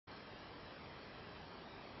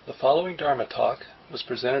The following Dharma talk was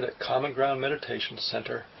presented at Common Ground Meditation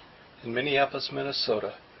Center in Minneapolis,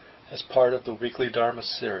 Minnesota, as part of the weekly Dharma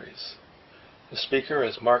series. The speaker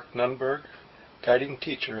is Mark Nunberg, guiding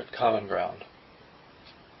teacher at Common Ground.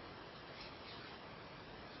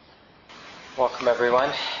 Welcome, everyone.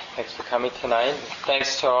 Thanks for coming tonight.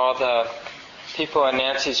 Thanks to all the people in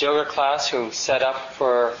Nancy's yoga class who set up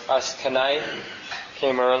for us tonight,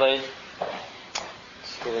 came early.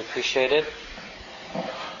 It's really appreciated.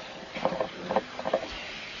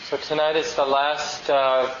 So tonight is the last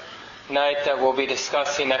night that we'll be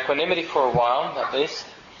discussing equanimity for a while, at least.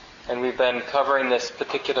 And we've been covering this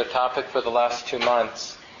particular topic for the last 2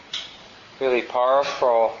 months. Really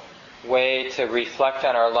powerful way to reflect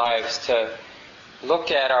on our lives, to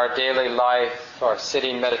look at our daily life, our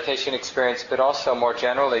sitting meditation experience, but also more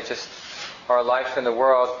generally just our life in the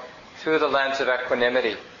world through the lens of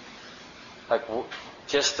equanimity. Like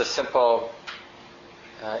just a simple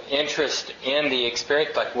interest in the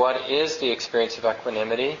experience, like what is the experience of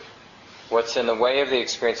equanimity? What's in the way of the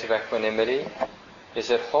experience of equanimity?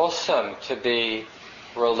 Is it wholesome to be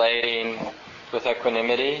relating with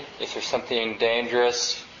equanimity? Is there something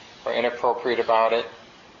dangerous or inappropriate about it?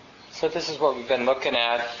 So this is what we've been looking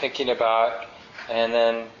at, thinking about, and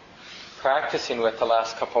then practicing with the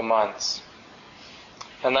last couple months.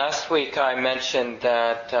 And last week I mentioned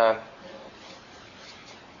that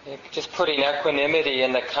just putting equanimity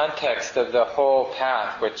in the context of the whole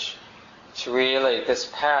path, which is really, this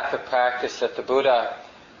path of practice that the Buddha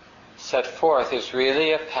set forth is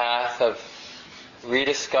really a path of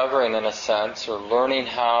rediscovering, in a sense, or learning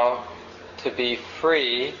how to be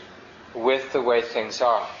free with the way things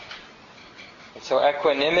are. And so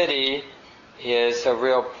equanimity is a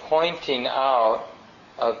real pointing out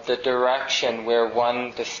of the direction where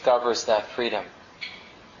one discovers that freedom.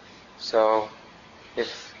 So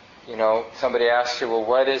if somebody asks you, well,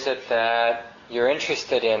 what is it that you're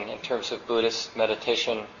interested in terms of Buddhist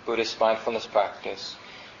meditation, Buddhist mindfulness practice?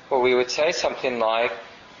 Well, we would say something like,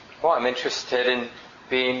 well, I'm interested in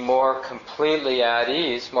being more completely at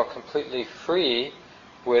ease, more completely free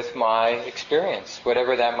with my experience,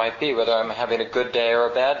 whatever that might be, whether I'm having a good day or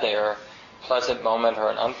a bad day, or a pleasant moment or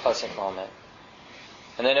an unpleasant moment.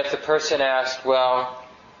 And then if the person asked, well,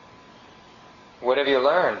 what have you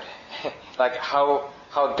learned? Like how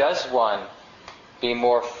does one be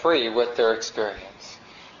more free with their experience?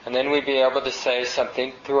 And then we'd be able to say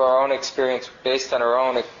something through our own experience, based on our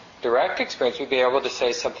own direct experience, we'd be able to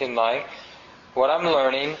say something like, what I'm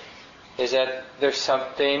learning is that there's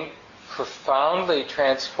something profoundly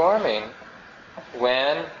transforming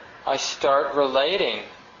when I start relating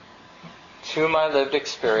to my lived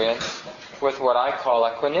experience with what I call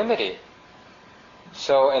equanimity.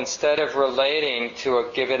 So instead of relating to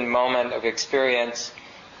a given moment of experience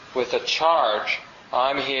with a charge,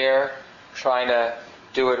 I'm here trying to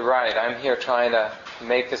do it right, I'm here trying to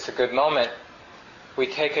make this a good moment, we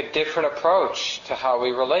take a different approach to how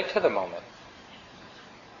we relate to the moment.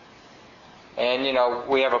 And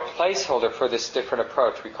we have a placeholder for this different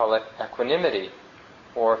approach. We call it equanimity.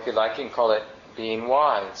 Or if you like, you can call it being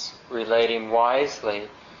wise, relating wisely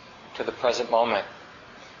to the present moment.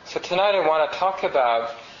 So tonight I want to talk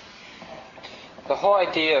about the whole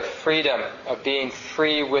idea of freedom, of being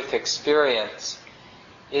free with experience,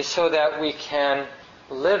 is so that we can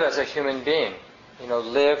live as a human being,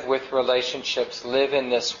 live with relationships, live in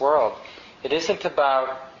this world. It isn't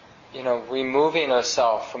about, removing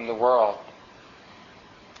ourselves from the world.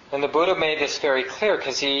 And the Buddha made this very clear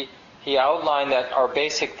because he outlined that our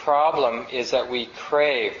basic problem is that we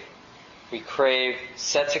crave. We crave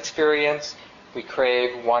sense experience, we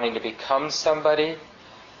crave wanting to become somebody,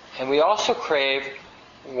 and we also crave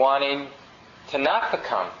wanting to not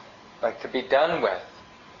become, like to be done with.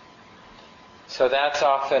 So that's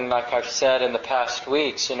often, like I've said in the past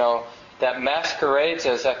weeks, that masquerades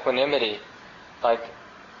as equanimity. Like,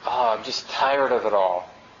 I'm just tired of it all.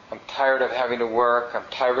 I'm tired of having to work. I'm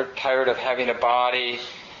tired of having a body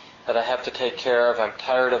that I have to take care of. I'm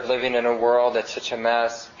tired of living in a world that's such a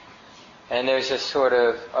mess. And there's this sort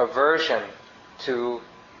of aversion to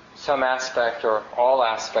some aspect or all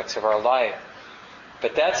aspects of our life.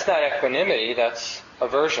 But that's not equanimity, that's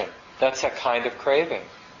aversion. That's a kind of craving.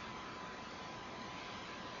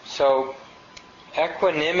 So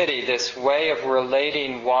equanimity, this way of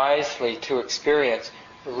relating wisely to experience,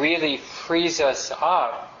 really frees us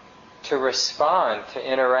up to respond, to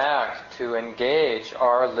interact, to engage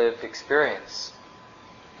our lived experience.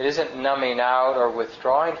 It isn't numbing out or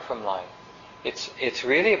withdrawing from life. It's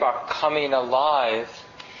really about coming alive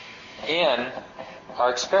in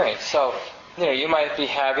our experience. So, you might be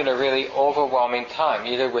having a really overwhelming time,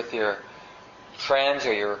 either with your friends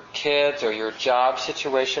or your kids or your job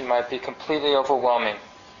situation might be completely overwhelming,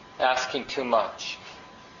 asking too much,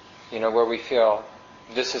 where we feel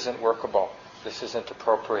this isn't workable, this isn't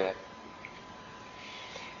appropriate.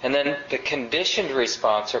 And then the conditioned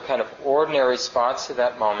response, or kind of ordinary response to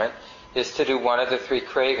that moment, is to do one of the three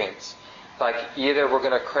cravings. Like either we're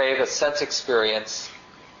going to crave a sense experience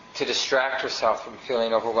to distract ourselves from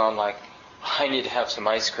feeling overwhelmed, like, I need to have some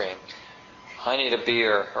ice cream, I need a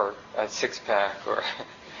beer or a six-pack, or,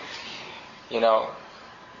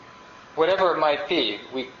 whatever it might be.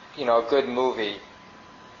 A good movie,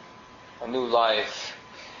 a new life.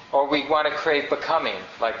 Or we want to crave becoming.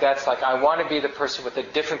 That's like, I want to be the person with a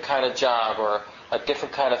different kind of job, or a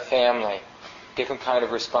different kind of family, different kind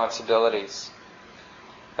of responsibilities.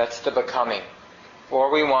 That's the becoming.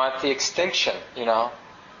 Or we want the extinction,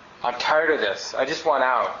 I'm tired of this. I just want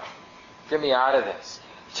out. Get me out of this.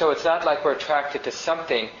 So it's not like we're attracted to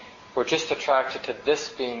something. We're just attracted to this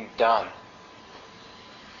being done.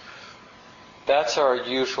 That's our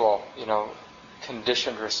usual,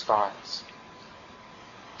 conditioned response.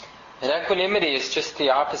 And equanimity is just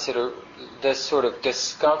the opposite, or this sort of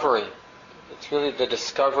discovery. It's really the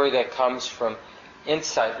discovery that comes from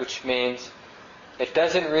insight, which means it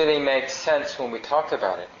doesn't really make sense when we talk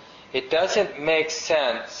about it. It doesn't make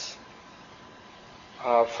sense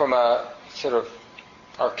from a sort of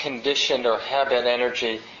our conditioned or habit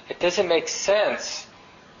energy. It doesn't make sense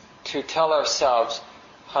to tell ourselves,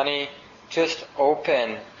 honey, just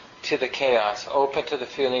open to the chaos, open to the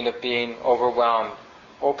feeling of being overwhelmed,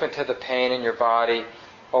 open to the pain in your body,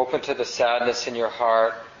 open to the sadness in your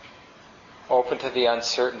heart, open to the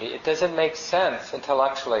uncertainty. It doesn't make sense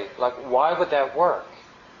intellectually. Why would that work?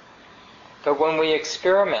 But when we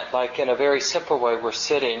experiment, like in a very simple way, we're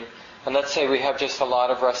sitting, and let's say we have just a lot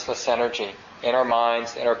of restless energy in our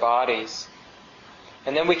minds, in our bodies,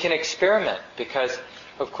 and then we can experiment, because,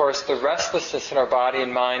 of course, the restlessness in our body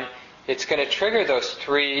and mind, it's going to trigger those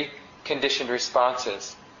three conditioned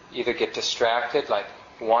responses. Either get distracted, like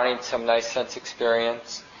wanting some nice sense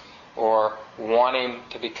experience, or wanting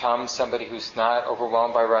to become somebody who's not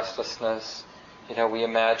overwhelmed by restlessness. We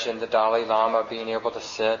imagine the Dalai Lama being able to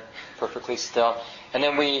sit perfectly still. And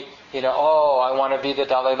then we, I want to be the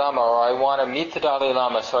Dalai Lama, or I want to meet the Dalai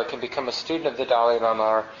Lama so I can become a student of the Dalai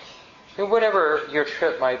Lama, or whatever your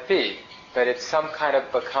trip might be. But it's some kind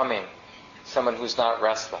of becoming, someone who's not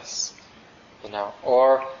restless,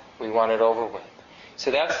 or we want it over with.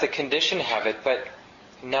 So that's the conditioned habit, but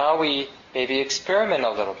now we maybe experiment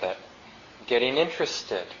a little bit, getting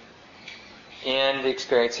interested in the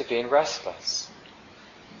experience of being restless.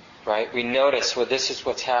 Right? We notice, this is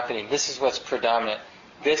what's happening, this is what's predominant,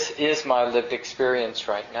 this is my lived experience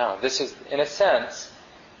right now. This is, in a sense,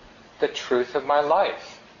 the truth of my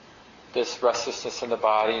life. This restlessness in the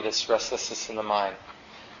body, this restlessness in the mind.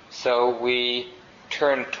 So we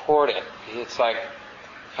turn toward it. It's like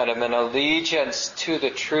kind of an allegiance to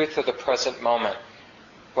the truth of the present moment.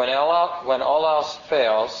 When all else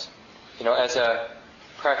fails, as a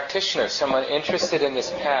practitioner, someone interested in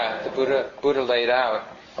this path the Buddha laid out,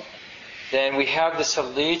 then we have this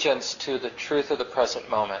allegiance to the truth of the present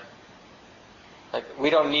moment. We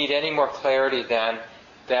don't need any more clarity than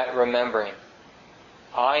that remembering.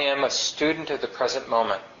 I am a student of the present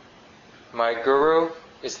moment. My guru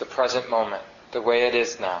is the present moment, the way it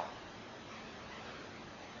is now.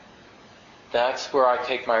 That's where I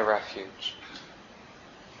take my refuge.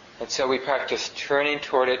 And so we practice turning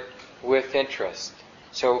toward it with interest.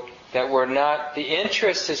 So that we're not, the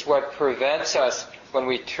interest is what prevents us when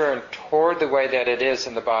we turn toward the way that it is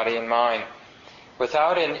in the body and mind.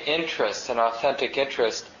 Without an interest, an authentic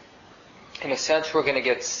interest, in a sense we're going to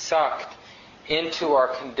get sucked into our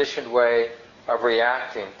conditioned way of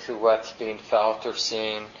reacting to what's being felt or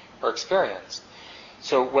seen or experienced.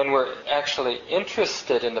 So when we're actually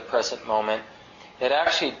interested in the present moment, it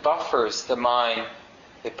actually buffers the mind,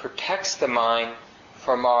 it protects the mind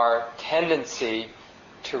from our tendency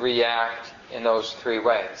to react in those three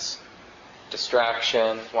ways.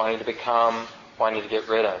 Distraction, wanting to become, wanting to get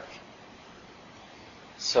rid of.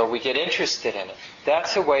 So we get interested in it.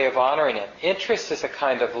 That's a way of honoring it. Interest is a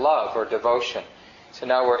kind of love or devotion. So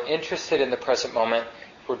now we're interested in the present moment,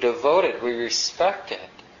 we're devoted, we respect it.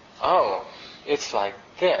 Oh, it's like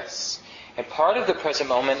this. And part of the present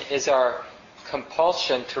moment is our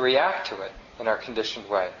compulsion to react to it in our conditioned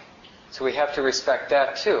way. So we have to respect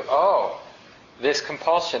that too. Oh, this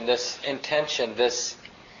compulsion, this intention, this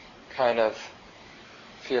kind of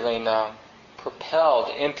feeling propelled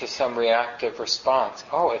into some reactive response.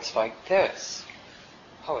 Oh, it's like this.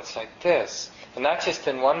 Oh, it's like this. And not just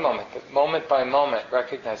in one moment, but moment by moment,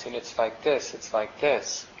 recognizing it's like this, it's like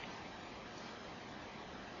this.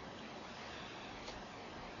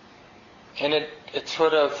 And it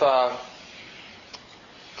sort of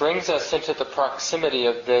brings us into the proximity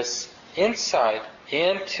of this insight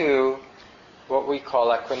into what we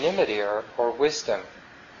call equanimity or wisdom.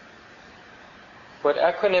 What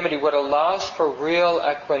allows for real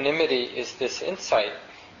equanimity is this insight.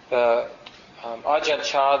 Ajahn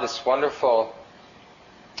Chah, this wonderful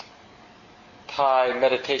Thai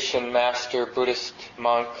meditation master, Buddhist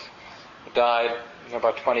monk, who died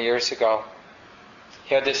about 20 years ago,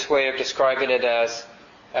 he had this way of describing it as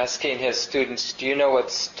asking his students, do you know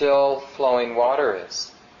what still flowing water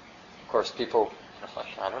is? Of course, people are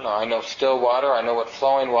like, I don't know. I know still water, I know what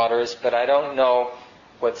flowing water is, but I don't know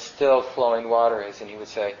what still flowing water is. And he would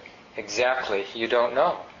say, exactly, you don't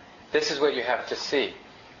know. This is what you have to see.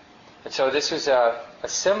 And so this was a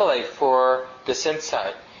simile for this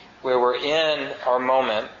insight, where we're in our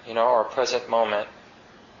moment, our present moment,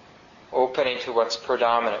 opening to what's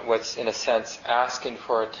predominant, what's in a sense asking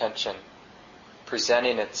for attention,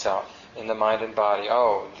 presenting itself in the mind and body.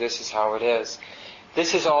 Oh, this is how it is.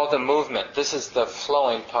 This is all the movement. This is the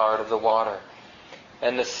flowing part of the water.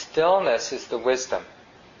 And the stillness is the wisdom.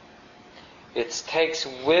 It takes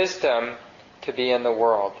wisdom to be in the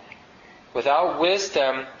world. Without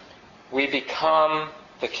wisdom, we become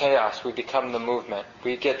the chaos, we become the movement.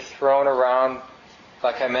 We get thrown around.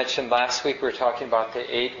 Like I mentioned last week, we were talking about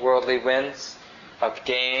the 8 worldly winds of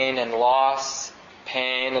gain and loss,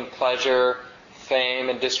 pain and pleasure, fame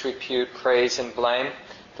and disrepute, praise and blame.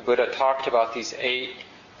 The Buddha talked about these 8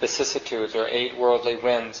 vicissitudes or 8 worldly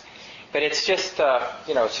winds. But it's just,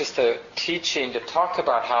 it's just a teaching to talk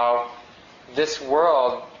about how this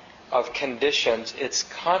world of conditions, it's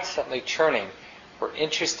constantly churning. We're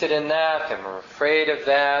interested in that, and we're afraid of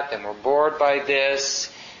that, and we're bored by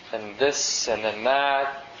this, and then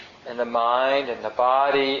that, and the mind, and the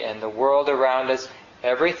body, and the world around us.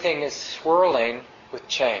 Everything is swirling with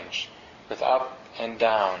change, with up and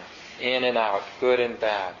down, in and out, good and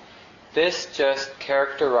bad. This just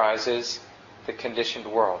characterizes the conditioned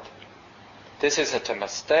world. This isn't a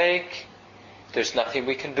mistake. There's nothing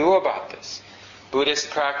we can do about this.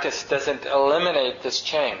 Buddhist practice doesn't eliminate this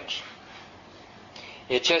change.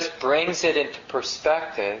 It just brings it into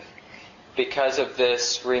perspective because of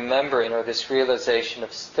this remembering or this realization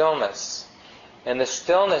of stillness. And the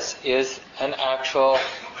stillness is an actual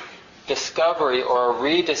discovery or a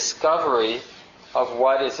rediscovery of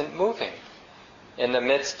what isn't moving in the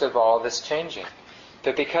midst of all this changing.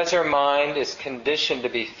 But because our mind is conditioned to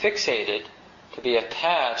be fixated, to be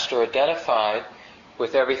attached or identified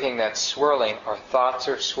with everything that's swirling, our thoughts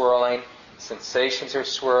are swirling, sensations are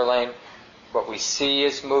swirling, what we see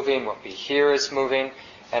is moving, what we hear is moving,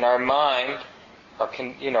 and our mind,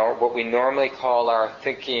 what we normally call our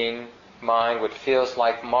thinking mind, what feels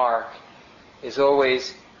like Mark, is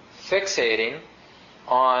always fixating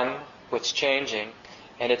on what's changing,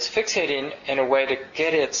 and it's fixating in a way to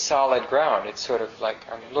get its solid ground. It's sort of like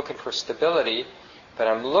I'm looking for stability, but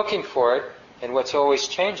I'm looking for it in what's always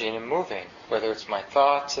changing and moving, whether it's my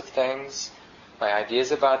thoughts of things, my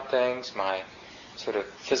ideas about things, my sort of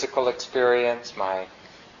physical experience, my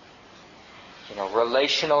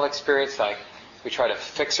relational experience. Like we try to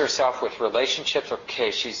fix ourselves with relationships.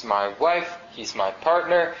 Okay, she's my wife, he's my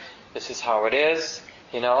partner, this is how it is.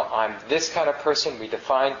 I'm this kind of person. We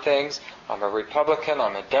define things. I'm a Republican,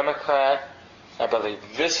 I'm a Democrat. I believe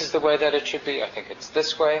this is the way that it should be. I think it's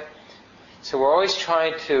this way. So we're always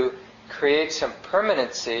trying to create some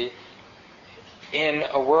permanency in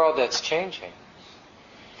a world that's changing.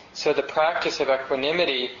 So the practice of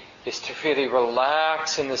equanimity is to really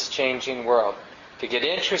relax in this changing world, to get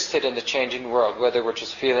interested in the changing world, whether we're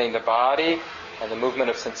just feeling the body and the movement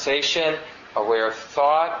of sensation, aware of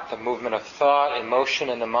thought, the movement of thought, emotion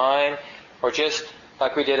in the mind, or just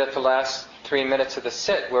like we did at the last 3 minutes of the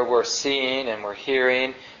sit, where we're seeing and we're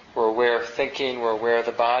hearing, we're aware of thinking, we're aware of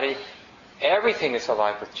the body. Everything is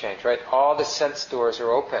alive with change, right? All the sense doors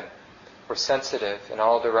are open. We're sensitive in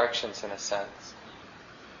all directions, in a sense.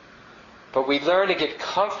 But we learn to get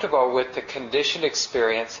comfortable with the conditioned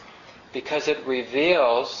experience because it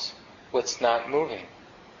reveals what's not moving.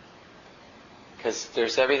 Because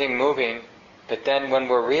there's everything moving, but then when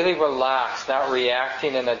we're really relaxed, not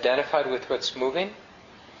reacting and identified with what's moving,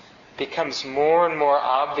 it becomes more and more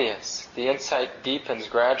obvious. The insight deepens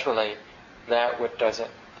gradually that which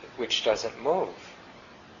doesn't move,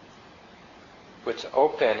 which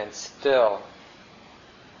open and still.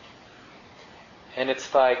 And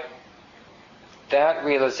it's like that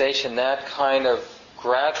realization, that kind of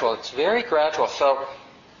gradual, it's very gradual. So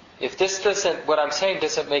if what I'm saying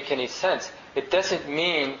doesn't make any sense, it doesn't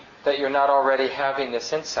mean that you're not already having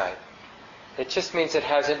this insight. It just means it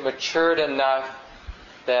hasn't matured enough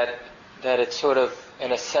that that it's sort of,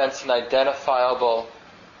 in a sense, an identifiable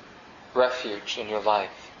refuge in your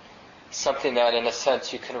life. Something that, in a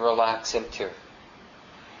sense, you can relax into.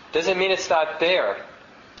 Doesn't mean it's not there,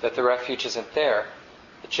 that the refuge isn't there.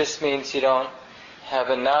 It just means you don't have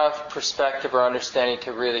enough perspective or understanding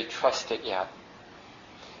to really trust it yet.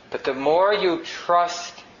 But the more you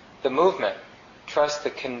trust the movement, trust the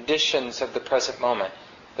conditions of the present moment,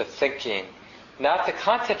 the thinking, not the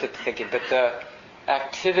content of the thinking, but the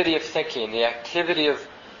activity of thinking, the activity of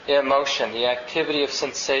emotion, the activity of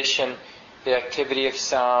sensation, the activity of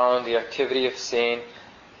sound, the activity of seeing,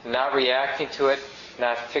 not reacting to it,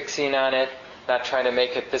 not fixing on it, not trying to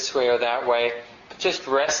make it this way or that way, but just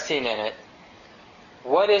resting in it.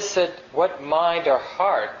 What is it, what mind or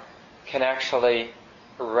heart can actually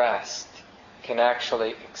rest, can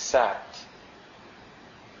actually accept,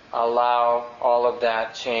 allow all of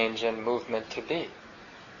that change and movement to be?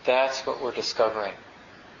 That's what we're discovering.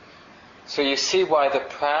 So you see why the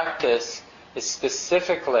practice is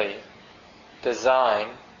specifically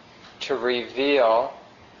designed to reveal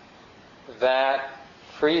that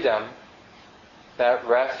freedom, that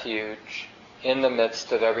refuge in the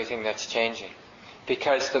midst of everything that's changing.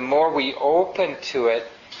 Because the more we open to it,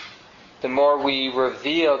 the more we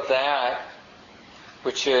reveal that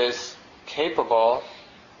which is capable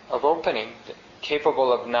of opening,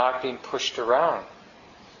 capable of not being pushed around,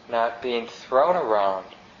 not being thrown around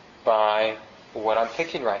by what I'm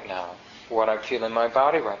thinking right now, what I'm feeling in my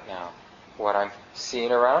body right now, what I'm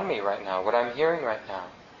seeing around me right now, what I'm hearing right now.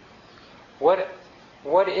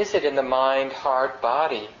 What is it in the mind, heart,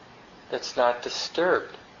 body that's not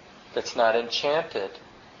disturbed, that's not enchanted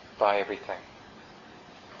by everything?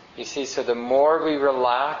 You see, so the more we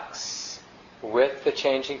relax with the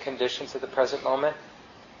changing conditions of the present moment,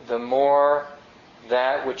 the more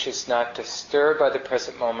that which is not disturbed by the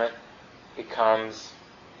present moment becomes,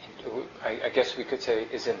 I guess we could say,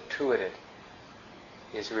 is intuited,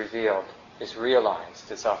 is revealed, is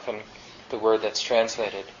realized, is often the word that's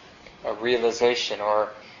translated, a realization or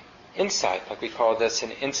insight, like we call this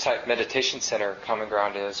an insight meditation center, Common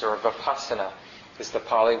Ground is, or vipassana is the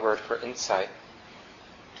Pali word for insight.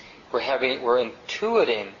 We're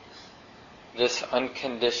intuiting this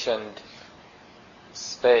unconditioned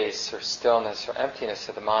space or stillness or emptiness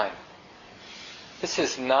of the mind. This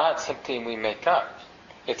is not something we make up.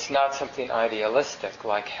 It's not something idealistic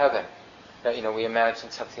like heaven, that we imagine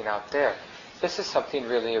something out there. This is something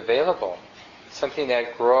really available, something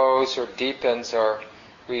that grows or deepens or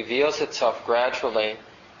reveals itself gradually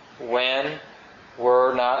when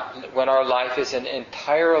our life isn't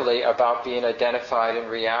entirely about being identified and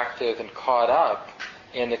reactive and caught up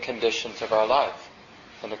in the conditions of our life,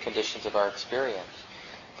 in the conditions of our experience.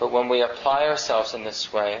 But when we apply ourselves in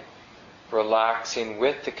this way, relaxing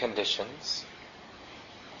with the conditions,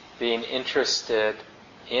 being interested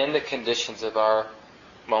in the conditions of our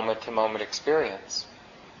moment-to-moment experience,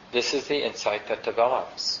 this is the insight that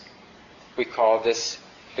develops. We call this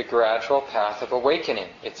the gradual path of awakening.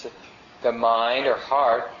 The mind or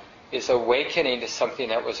heart is awakening to something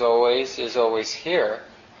that is always here,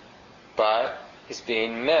 but is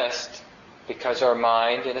being missed because our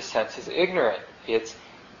mind, in a sense, is ignorant. It's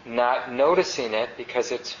not noticing it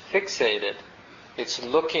because it's fixated. It's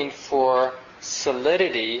looking for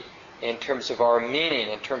solidity in terms of our meaning,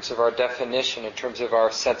 in terms of our definition, in terms of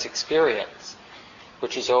our sense experience,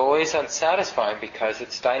 which is always unsatisfying because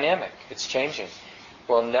it's dynamic, it's changing.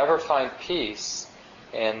 We'll never find peace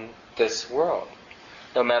in this world.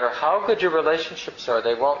 No matter how good your relationships are,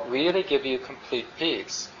 they won't really give you complete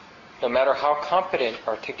peace. No matter how competent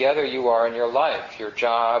or together you are in your life, your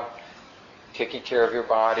job, taking care of your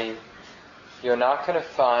body, you're not going to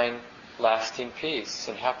find lasting peace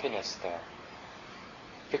and happiness there.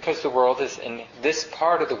 Because the world is, in this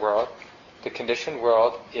part of the world, the conditioned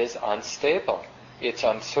world is unstable. It's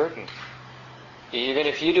uncertain. Even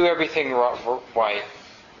if you do everything right,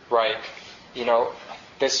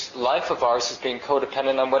 this life of ours is being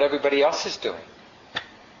codependent on what everybody else is doing.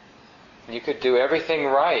 You could do everything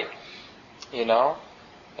right,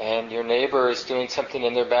 and your neighbor is doing something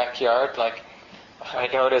in their backyard. Like, I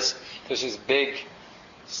noticed there's this big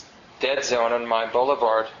dead zone on my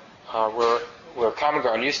boulevard where Common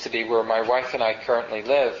Ground used to be, where my wife and I currently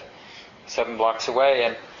live, 7 blocks away,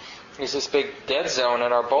 and there's this big dead zone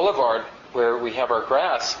on our boulevard where we have our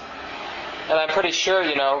grass. And I'm pretty sure,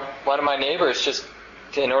 one of my neighbors just,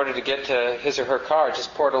 in order to get to his or her car,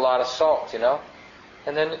 just poured a lot of salt,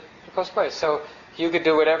 and then it goes away. So you could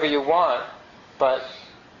do whatever you want, but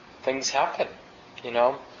things happen,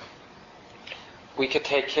 We could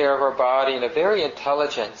take care of our body in a very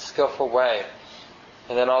intelligent, skillful way,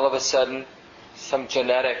 and then all of a sudden, some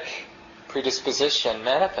genetic predisposition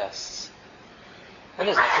manifests. And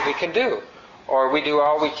there's nothing we can do. Or we do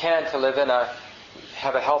all we can to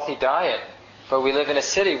have a healthy diet, but we live in a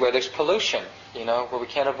city where there's pollution, where we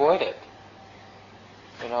can't avoid it.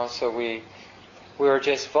 So we're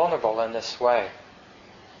just vulnerable in this way.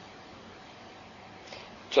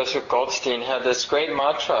 Joseph Goldstein had this great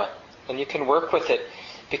mantra, and you can work with it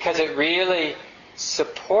because it really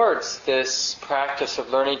supports this practice of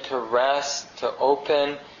learning to rest, to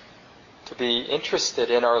open, to be interested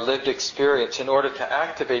in our lived experience in order to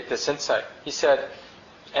activate this insight. He said,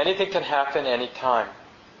 anything can happen anytime.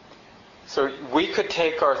 So we could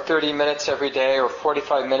take our 30 minutes every day or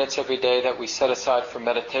 45 minutes every day that we set aside for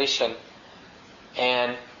meditation,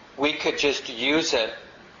 and we could just use it,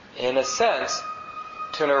 in a sense,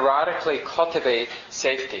 to neurotically cultivate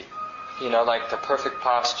safety. Like the perfect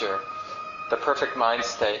posture, the perfect mind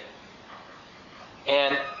state.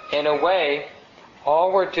 And in a way,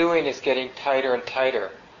 all we're doing is getting tighter and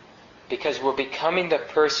tighter, because we're becoming the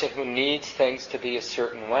person who needs things to be a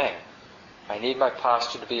certain way. I need my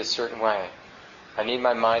posture to be a certain way. I need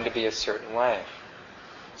my mind to be a certain way.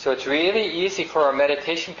 So it's really easy for our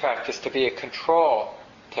meditation practice to be a control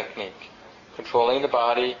technique, controlling the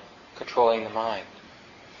body, controlling the mind.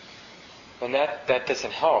 And that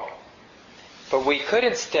doesn't help. But we could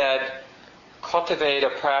instead cultivate a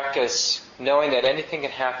practice knowing that anything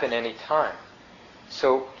can happen anytime.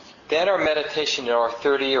 So then our meditation, our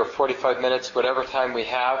 30 or 45 minutes, whatever time we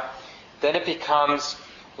have, then it becomes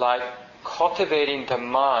like cultivating the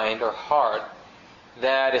mind or heart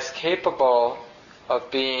that is capable of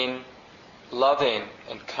being loving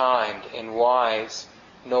and kind and wise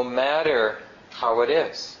no matter how it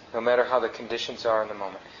is, no matter how the conditions are in the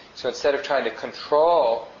moment. So instead of trying to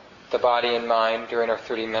control the body and mind during our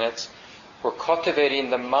 30 minutes, we're cultivating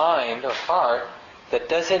the mind or heart that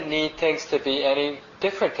doesn't need things to be any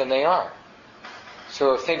different than they are.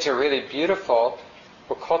 So if things are really beautiful,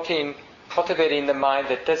 we're cultivating the mind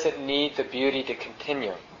that doesn't need the beauty to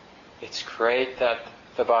continue. It's great that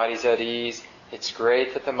the body's at ease. It's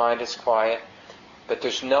great that the mind is quiet. But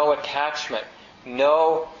there's no attachment,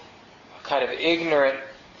 no kind of ignorant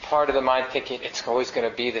part of the mind thinking it's always going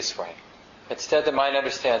to be this way. Instead, the mind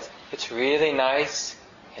understands it's really nice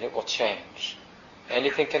and it will change.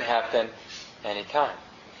 Anything can happen anytime.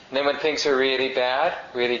 And then when things are really bad,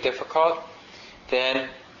 really difficult, then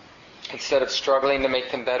instead of struggling to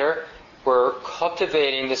make them better, we're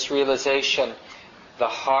cultivating this realization, the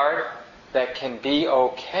heart that can be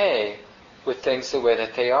okay with things the way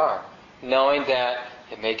that they are, knowing that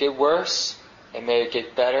it may get worse, it may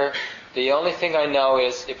get better. The only thing I know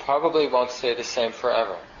is it probably won't stay the same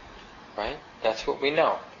forever. Right? That's what we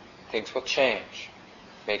know. Things will change.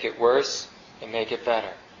 May get worse, it may get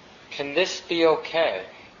better. Can this be okay?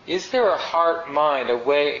 Is there a heart, mind, a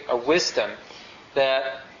way, a wisdom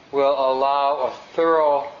that will allow a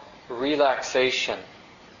thorough relaxation,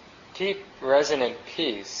 deep resonant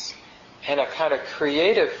peace, and a kind of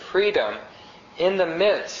creative freedom in the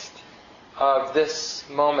midst of this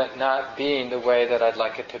moment not being the way that I'd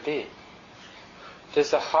like it to be?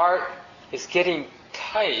 Does the heart is getting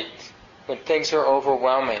tight when things are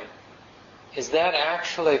overwhelming? Is that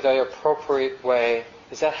actually the appropriate way?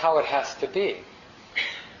 Is that how it has to be?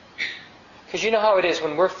 Because you know how it is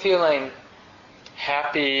when we're feeling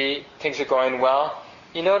happy, things are going well.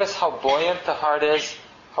 You notice how buoyant the heart is,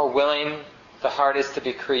 how willing the heart is to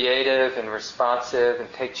be creative and responsive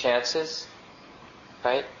and take chances,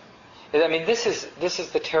 right? I mean, this is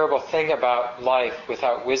the terrible thing about life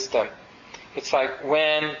without wisdom. It's like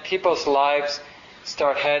when people's lives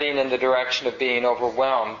start heading in the direction of being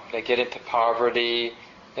overwhelmed, they get into poverty,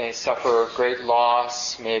 they suffer great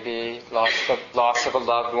loss, maybe loss of a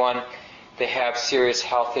loved one, they have serious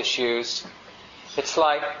health issues. It's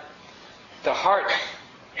like the heart,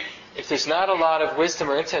 if there's not a lot of wisdom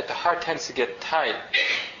or insight, the heart tends to get tight.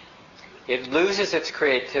 It loses its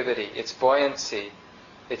creativity, its buoyancy,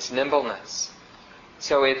 its nimbleness.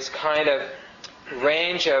 So its kind of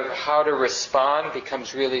range of how to respond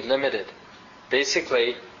becomes really limited.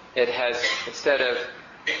 Basically, it has, instead of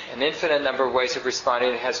an infinite number of ways of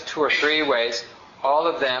responding, it has 2 or 3 ways. All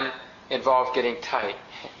of them involve getting tight.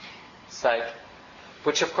 It's like,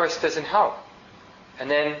 which of course doesn't help. And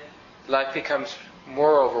then life becomes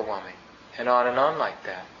more overwhelming, and on like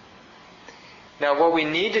that. Now what we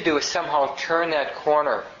need to do is somehow turn that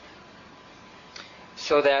corner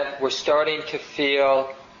so that we're starting to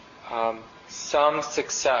feel some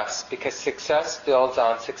success, because success builds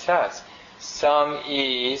on success. Some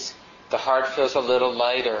ease, the heart feels a little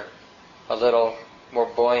lighter, a little more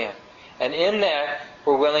buoyant. And in that,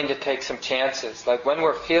 we're willing to take some chances. Like when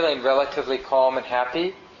we're feeling relatively calm and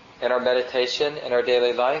happy, in our meditation, in our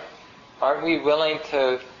daily life? Aren't we willing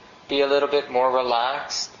to be a little bit more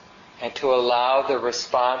relaxed and to allow the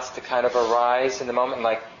response to kind of arise in the moment?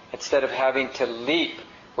 Like, instead of having to leap,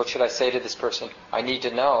 what should I say to this person? I need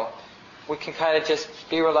to know. We can kind of just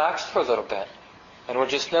be relaxed for a little bit. And we'll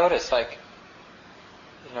just notice, like,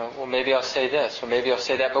 well, maybe I'll say this, or maybe I'll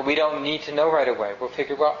say that, but we don't need to know right away.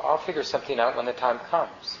 I'll figure something out when the time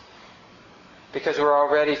comes. Because we're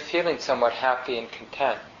already feeling somewhat happy and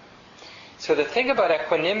content. So the thing about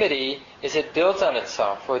equanimity is it builds on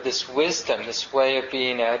itself, or this wisdom, this way of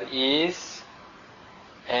being at ease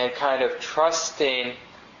and kind of trusting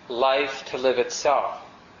life to live itself,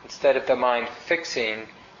 instead of the mind fixing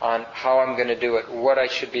on how I'm going to do it, what I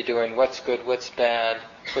should be doing, what's good, what's bad,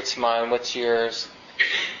 what's mine, what's yours.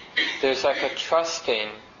 There's like a trusting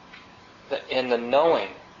in the knowing,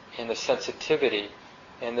 in the sensitivity,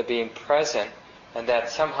 in the being present, and that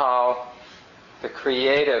somehow the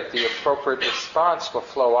creative, the appropriate response will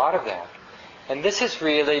flow out of that. And this is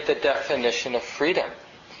really the definition of freedom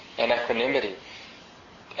and equanimity.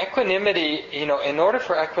 Equanimity, in order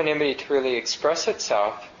for equanimity to really express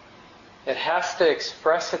itself, it has to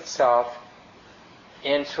express itself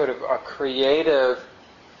in sort of a creative,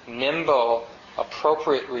 nimble,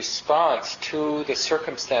 appropriate response to the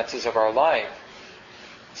circumstances of our life.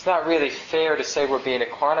 It's not really fair to say we're being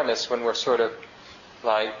equanimous when we're sort of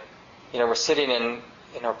like, we're sitting in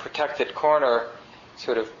a protected corner,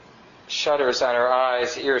 sort of shutters on our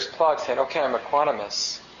eyes, ears plugged, saying, okay, I'm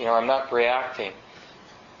equanimous. I'm not reacting.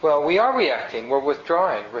 Well, we are reacting. We're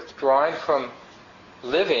withdrawing. Withdrawing from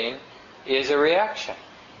living is a reaction.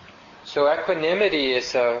 So equanimity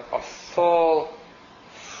is a full,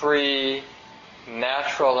 free,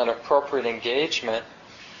 natural and appropriate engagement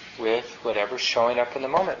with whatever's showing up in the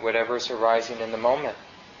moment, whatever's arising in the moment.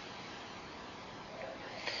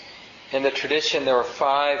 In the tradition, there are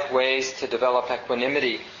 5 ways to develop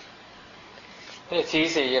equanimity. And it's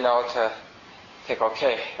easy, to think,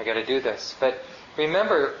 okay, I got to do this. But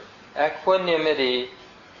remember, equanimity,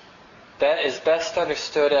 that is best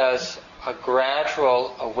understood as a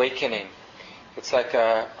gradual awakening. It's like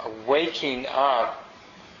a waking up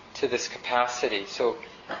to this capacity. So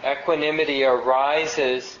equanimity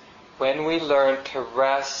arises when we learn to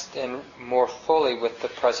rest in more fully with the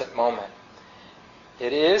present moment.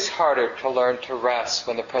 It is harder to learn to rest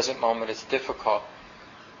when the present moment is difficult.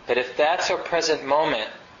 But if that's our present moment,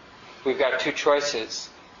 we've got 2 choices.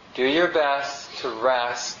 Do your best to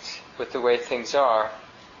rest with the way things are,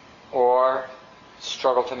 or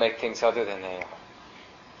struggle to make things other than they are.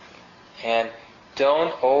 And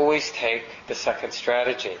don't always take the second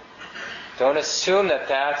strategy. Don't assume that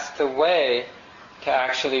that's the way to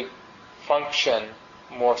actually function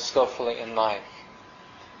more skillfully in life.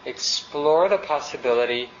 Explore the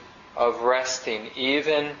possibility of resting,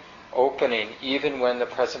 even opening, even when the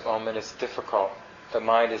present moment is difficult. The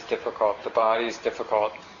mind is difficult, the body is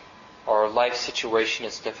difficult, or life situation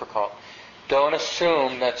is difficult. Don't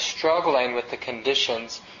assume that struggling with the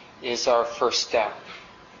conditions is our first step.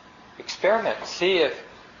 Experiment. See if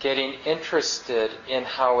getting interested in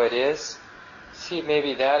how it is, see if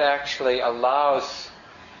maybe that actually allows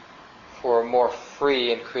for a more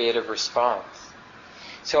free and creative response.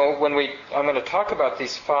 So I'm going to talk about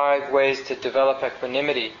these 5 ways to develop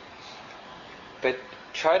equanimity, but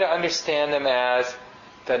try to understand them as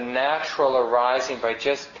the natural arising by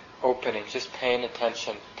just opening, just paying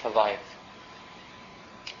attention to life,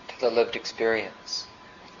 to the lived experience,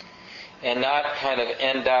 and not kind of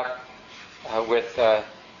end up with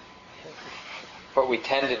what we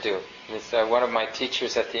tend to do. It's, one of my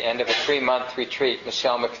teachers at the end of a 3-month retreat,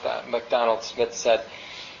 Michelle McDonald Smith, said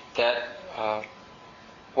that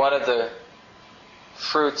one of the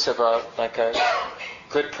fruits of a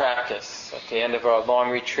good practice at the end of a long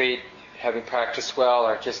retreat, having practiced well,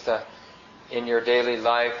 or just in your daily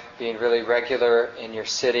life, being really regular in your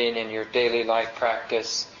sitting, in your daily life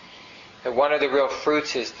practice, that one of the real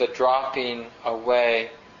fruits is the dropping away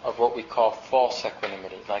of what we call false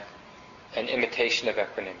equanimity, like an imitation of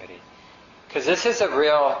equanimity. Because this is a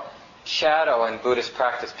real shadow in Buddhist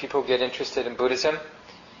practice. People get interested in Buddhism.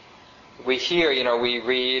 We hear, we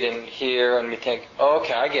read and hear and we think, oh,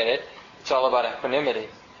 okay, I get it. It's all about equanimity.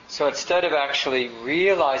 So instead of actually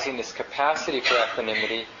realizing this capacity for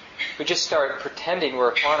equanimity, we just start pretending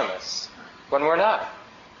we're equanimous when we're not.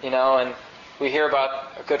 And we hear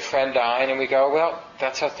about a good friend dying and we go, well,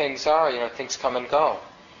 that's how things are. Things come and go.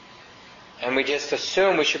 And we just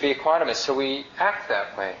assume we should be equanimous, so we act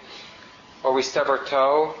that way. Or we stub our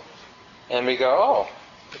toe and we go, oh,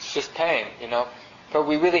 it's just pain, But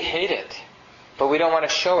we really hate it. But we don't want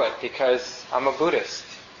to show it because I'm a Buddhist.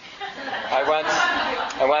 I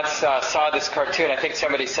I once saw this cartoon. I think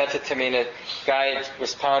somebody sent it to me, and a guy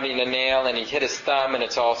was pounding a nail, and he hit his thumb, and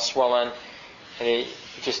it's all swollen. And he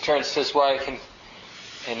just turns to his wife, and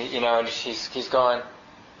he's going,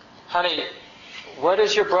 "Honey, what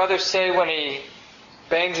does your brother say when he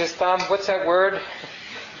bangs his thumb? What's that word?"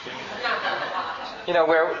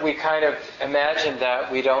 Where we kind of imagine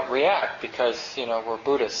that we don't react because, we're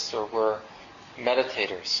Buddhists or we're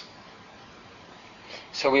meditators.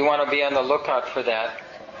 So we want to be on the lookout for that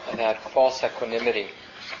false equanimity.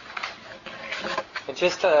 And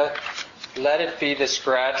just to let it be this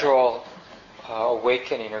gradual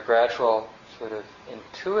awakening or gradual sort of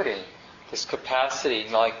intuiting, this capacity,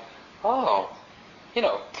 like,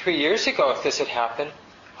 3 years ago if this had happened,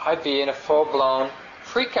 I'd be in a full-blown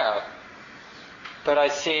freak out. But I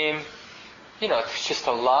seem, there's just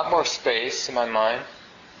a lot more space in my mind.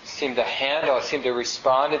 I seem to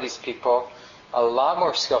respond to these people a lot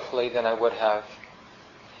more skillfully than I would have.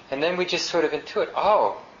 And then we just sort of intuit,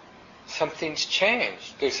 something's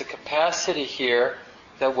changed. There's a capacity here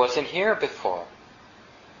that wasn't here before.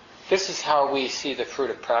 This is how we see the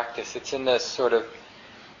fruit of practice. It's in this sort of,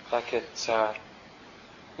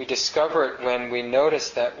 we discover it when we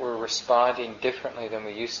notice that we're responding differently than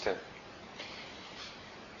we used to.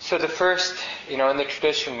 So the first, in the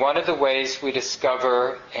tradition, one of the ways we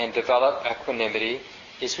discover and develop equanimity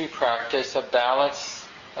is we practice a balanced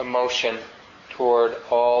emotion toward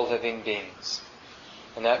all living beings.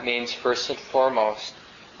 And that means, first and foremost,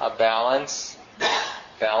 a balanced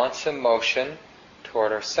emotion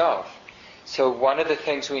toward ourselves. So one of the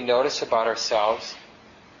things we notice about ourselves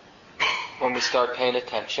when we start paying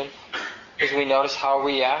attention is we notice how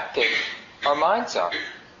reactive our minds are.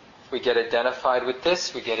 We get identified with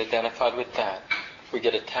this, we get identified with that. We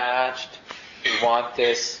get attached, we want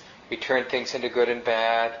this, we turn things into good and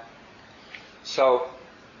bad. So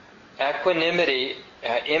equanimity,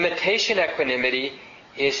 imitation equanimity,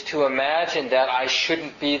 is to imagine that I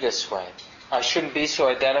shouldn't be this way. I shouldn't be so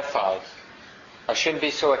identified. I shouldn't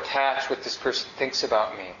be so attached what this person thinks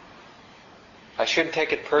about me. I shouldn't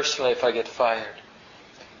take it personally if I get fired.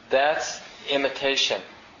 That's imitation.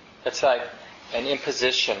 That's like an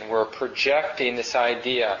imposition. We're projecting this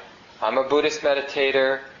idea. I'm a Buddhist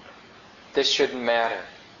meditator. This shouldn't matter.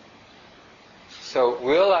 So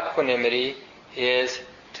real equanimity is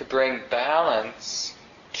to bring balance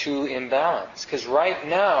to imbalance. Because right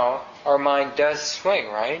now, our mind does swing,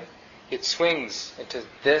 right? It swings into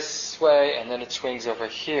this way and then it swings over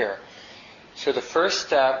here. So the first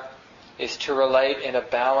step is to relate in a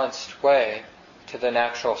balanced way to the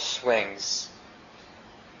natural swings.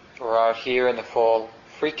 We're out here in the full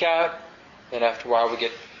freak out, then after a while we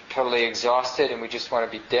get totally exhausted and we just want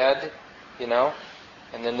to be dead,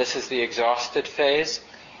 and then this is the exhausted phase.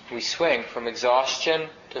 We swing from exhaustion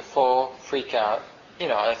to full freak out.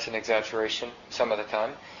 That's an exaggeration some of the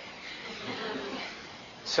time.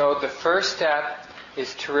 So the first step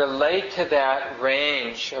is to relate to that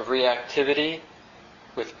range of reactivity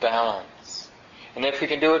with balance. And if we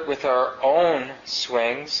can do it with our own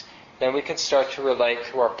swings, then we can start to relate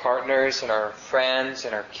to our partners and our friends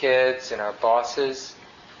and our kids and our bosses.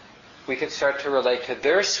 We can start to relate to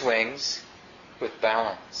their swings with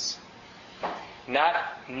balance. Not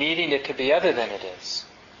needing it to be other than it is.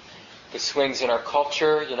 The swings in our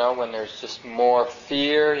culture, when there's just more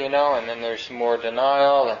fear, and then there's more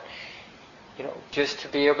denial, and, just to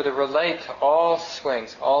be able to relate to all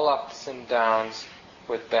swings, all ups and downs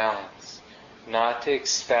with balance. Not to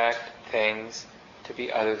expect things to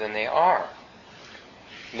be other than they are.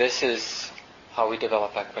 This is how we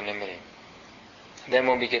develop equanimity. Then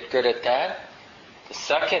when we get good at that, the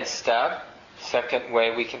second step, second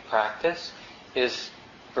way we can practice, is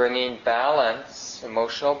bringing balance,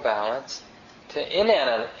 emotional balance, to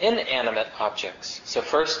inanimate objects. So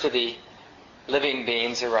first to the living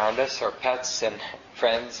beings around us, our pets and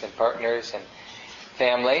friends and partners and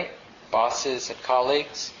family, bosses and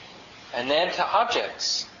colleagues, and then to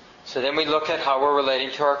objects. So then we look at how we're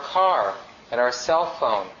relating to our car and our cell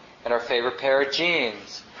phone and our favorite pair of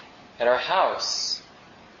jeans and our house.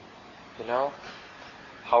 How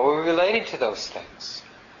are we relating to those things?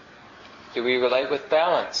 Do we relate with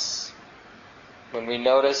balance? When we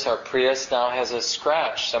notice our Prius now has a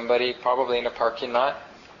scratch, somebody probably in a parking lot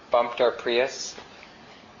bumped our Prius,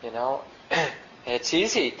 it's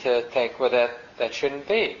easy to think, well, that shouldn't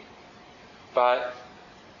be. But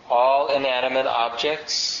all inanimate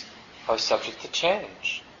objects are subject to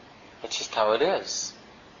change. That's just how it is.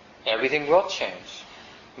 Everything will change.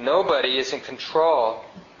 Nobody is in control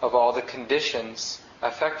of all the conditions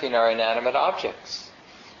affecting our inanimate objects.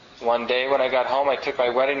 One day when I got home, I took my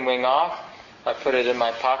wedding ring off, I put it in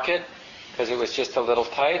my pocket, because it was just a little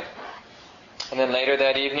tight. And then later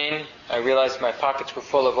that evening, I realized my pockets were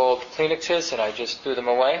full of old Kleenexes, and I just threw them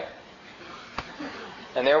away.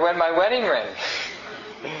 And there went my wedding ring.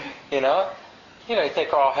 You think,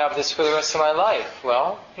 oh, I'll have this for the rest of my life.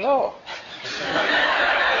 Well, no.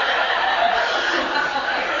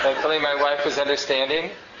 Thankfully, my wife was understanding.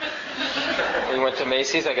 We went to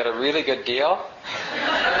Macy's. I got a really good deal.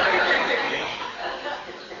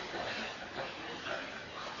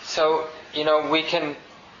 So,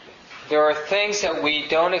 there are things that we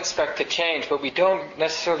don't expect to change, but we don't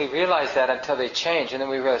necessarily realize that until they change. And then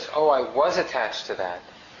we realize, oh, I was attached to that.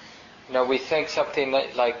 We think something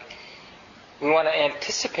like we want to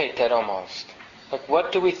anticipate that almost. Like,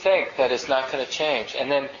 what do we think that is not going to change?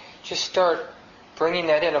 And then just start bringing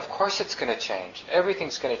that in. Of course it's going to change.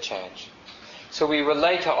 Everything's going to change. So we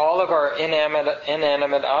relate to all of our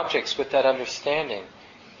inanimate objects with that understanding.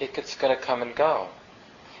 It's going to come and go.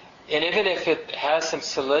 And even if it has some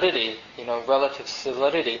solidity, relative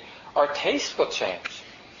solidity, our taste will change.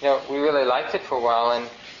 We really liked it for a while, and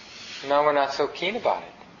now we're not so keen about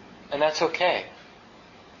it. And that's okay.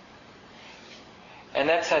 And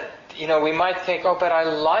that's we might think, oh, but I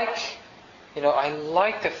like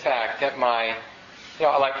the fact that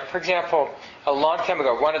for example, a long time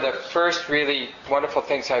ago, one of the first really wonderful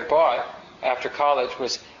things I bought after college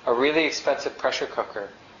was a really expensive pressure cooker.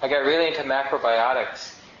 I got really into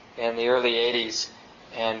macrobiotics in the early 80s,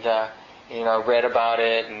 and read about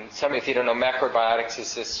it. And if you don't know, macrobiotics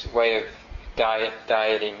is this way of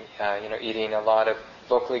dieting, eating a lot of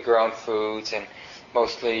locally grown foods and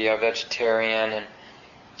mostly vegetarian, and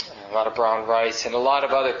a lot of brown rice and a lot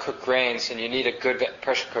of other cooked grains, and you need a good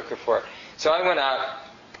pressure cooker for it. So I went out,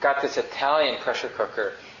 got this Italian pressure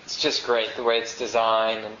cooker. It's just great the way it's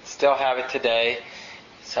designed, and still have it today,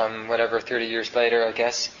 30 years later, I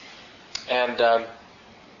guess. And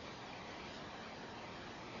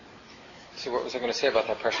what was I going to say about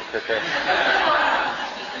that pressure cooker?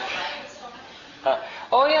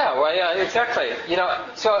 Exactly.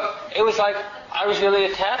 So it was like I was really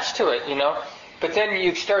attached to it, But then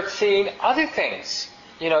you start seeing other things,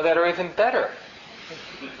 that are even better.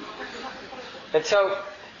 And so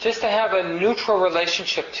just to have a neutral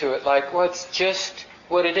relationship to it, like, well, it's just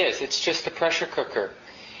what it is. It's just a pressure cooker.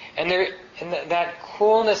 And that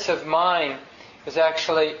coolness of mind is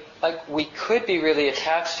actually, like, we could be really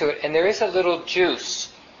attached to it. And there is a little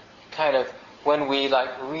juice, kind of, when we,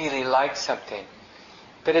 really like something.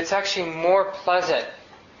 But it's actually more pleasant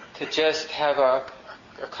to just have a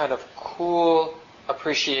kind of cool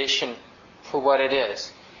appreciation for what it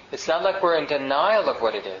is. It's not like we're in denial of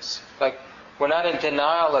what it is. Like, we're not in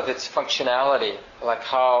denial of its functionality, like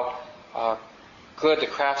how good the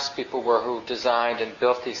craftspeople were who designed and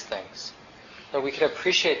built these things. And we can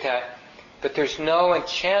appreciate that, but there's no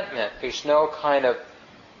enchantment, there's no kind of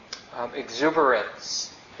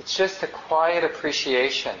exuberance. It's just a quiet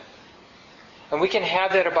appreciation. And we can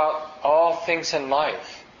have that about all things in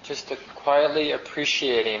life, just quietly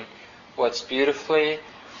appreciating what's beautiful,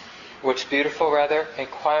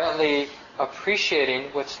 and quietly appreciating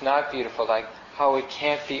what's not beautiful, like how it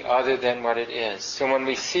can't be other than what it is. So when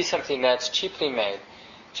we see something that's cheaply made,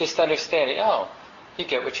 just understanding, oh, you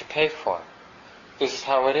get what you pay for. This is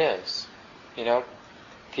how it is.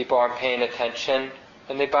 People aren't paying attention,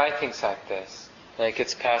 and they buy things like this. And it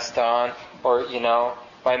gets passed on, or,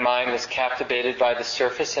 my mind was captivated by the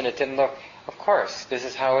surface and it didn't look, of course, this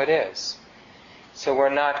is how it is. So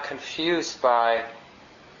we're not confused by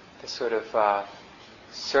the sort of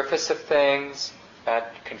surface of things, not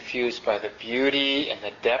confused by the beauty and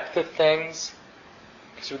the depth of things,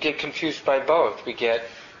 because we get confused by both. We get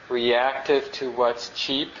reactive to what's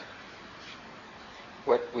cheap,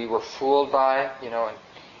 what we were fooled by, and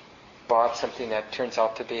bought something that turns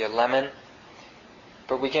out to be a lemon.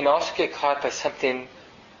 But we can also get caught by something,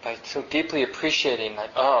 by so deeply appreciating, like,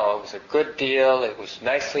 oh, it was a good deal, it was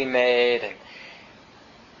nicely made,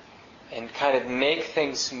 and kind of make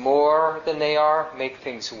things more than they are, make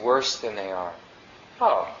things worse than they are.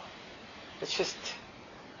 Oh, it's just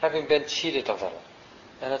having been cheated a little.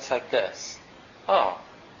 And it's like this. Oh,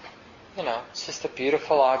 it's just a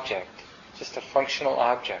beautiful object, just a functional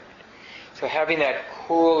object. So having that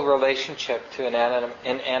cool relationship to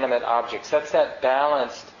inanimate objects, that's that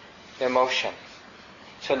balanced emotion.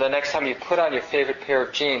 So the next time you put on your favorite pair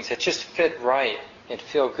of jeans, it just fit right and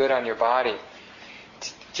feel good on your body.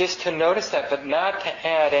 Just to notice that, but not to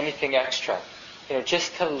add anything extra.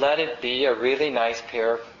 Just to let it be a really nice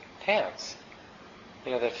pair of pants.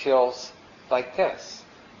 That feels like this.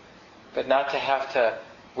 But not to have to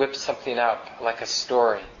whip something up like a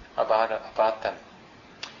story about them.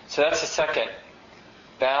 So that's the second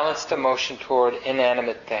balanced emotion toward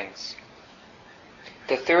inanimate things.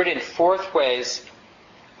 The third and fourth ways,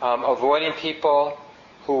 avoiding people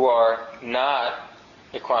who are not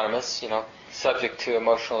equanimous, subject to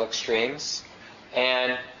emotional extremes,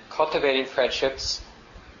 and cultivating friendships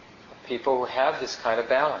with people who have this kind of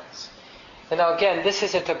balance. And now again, this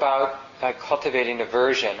isn't about cultivating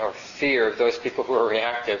aversion or fear of those people who are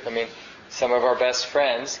reactive. I mean, some of our best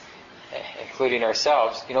friends, including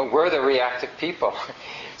ourselves, we're the reactive people,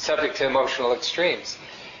 subject to emotional extremes.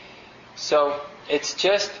 So it's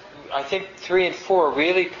just, I think 3 and 4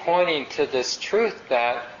 really pointing to this truth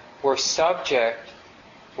that we're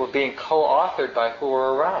being co-authored by who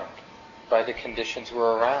we're around, by the conditions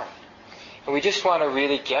we're around. And we just want to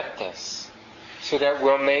really get this, so that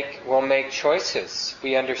we'll make choices.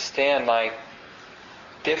 We understand, like,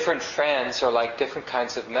 different friends are like different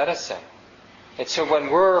kinds of medicine. And so when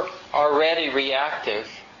we're already reactive,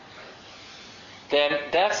 then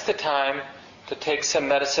that's the time to take some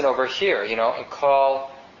medicine over here, and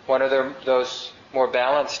call one of those more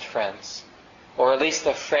balanced friends, or at least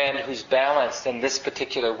a friend who's balanced in this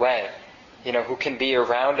particular way, who can be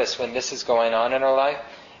around us when this is going on in our life,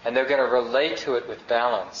 and they're going to relate to it with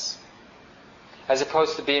balance. As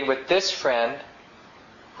opposed to being with this friend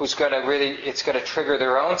who's going to it's going to trigger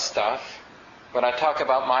their own stuff. When I talk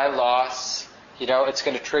about my loss, it's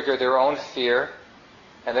going to trigger their own fear,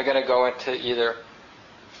 and they're going to go into either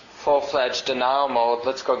full-fledged denial mode,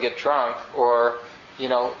 let's go get drunk, or,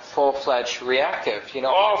 full-fledged reactive,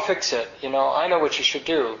 I'll fix it, I know what you should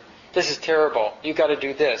do. This is terrible. You got to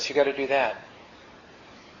do this, you got to do that.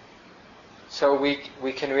 So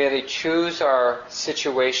we can really choose our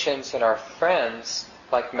situations and our friends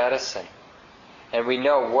like medicine. And we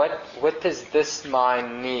know what does this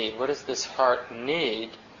mind need, what does this heart need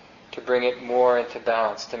to bring it more into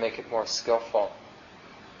balance, to make it more skillful.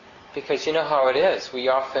 Because you know how it is. We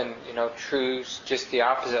often, choose just the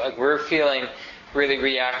opposite. Like, we're feeling really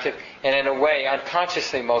reactive, and in a way,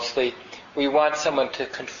 unconsciously mostly, we want someone to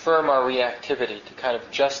confirm our reactivity, to kind of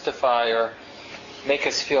justify or make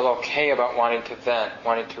us feel okay about wanting to vent,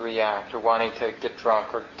 wanting to react, or wanting to get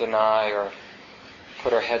drunk, or deny, or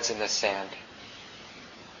put our heads in the sand.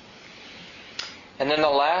 And then the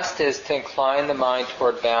last is to incline the mind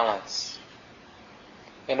toward balance.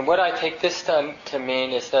 And what I take this to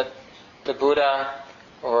mean is that the Buddha,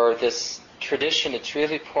 or this tradition, it's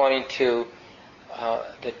really pointing to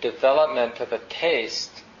the development of a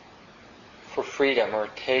taste for freedom, or a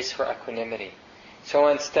taste for equanimity. So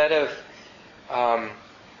instead of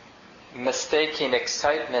mistaking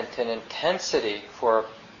excitement and intensity for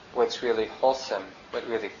what's really wholesome, what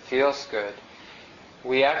really feels good,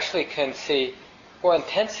 we actually can see, well,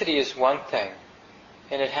 intensity is one thing,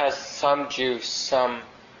 and it has some juice, some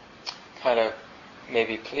kind of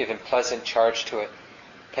maybe even pleasant charge to it.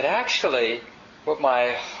 But actually, what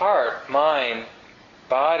my heart, mind,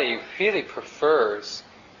 body really prefers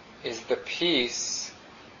is the peace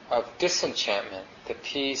of disenchantment, the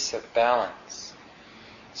peace of balance.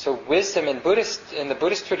 So wisdom in the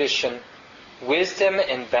Buddhist tradition, wisdom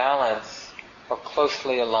and balance are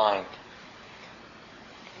closely aligned.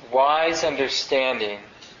 Wise understanding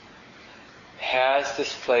has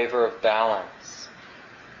this flavor of balance,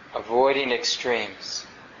 avoiding extremes.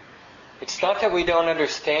 It's not that we don't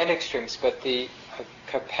understand extremes, but the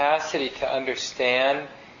capacity to understand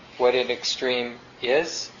what an extreme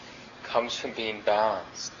is comes from being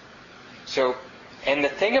balanced. So, and the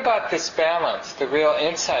thing about this balance, the real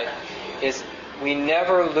insight, is we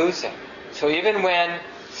never lose it. So even when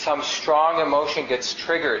some strong emotion gets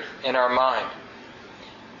triggered in our mind,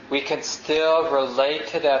 we can still relate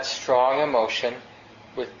to that strong emotion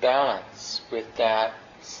with balance, with that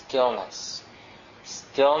stillness.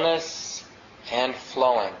 Stillness and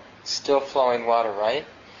flowing. Still flowing water, right?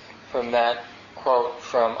 From that quote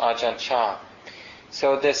from Ajahn Chah.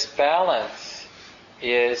 So this balance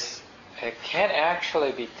it can't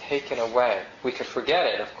actually be taken away. We can forget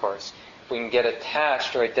it, of course. We can get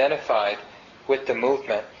attached or identified with the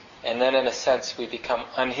movement, and then in a sense we become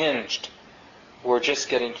unhinged. We're just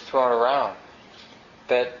getting thrown around.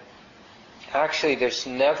 But actually there's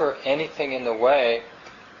never anything in the way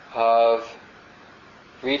of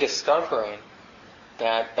rediscovering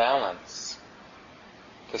that balance,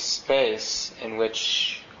 the space in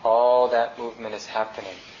which all that movement is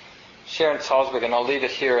happening. Sharon Salzberg, and I'll leave it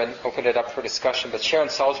here and open it up for discussion, but Sharon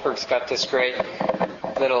Salzberg's got this great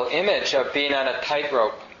little image of being on a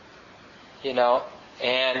tightrope,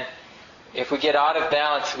 and if we get out of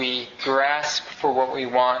balance, we grasp for what we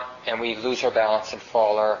want and we lose our balance and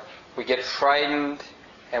fall, or we get frightened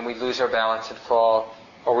and we lose our balance and fall,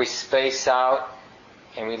 or we space out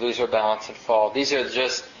and we lose our balance and fall. These are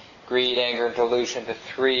just greed, anger, and delusion, the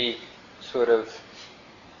three sort of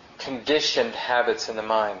conditioned habits in the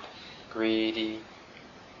mind. Greedy,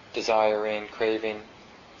 desiring, craving,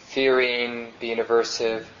 fearing, being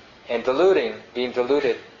aversive, and deluding, being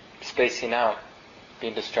deluded, spacing out,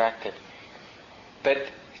 being distracted. But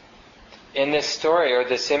in this story, or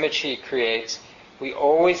this image he creates, we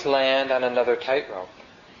always land on another tightrope.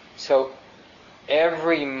 So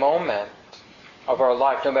every moment of our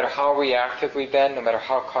life, no matter how reactive we've been, no matter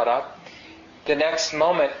how caught up, the next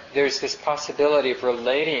moment there's this possibility of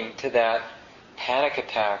relating to that panic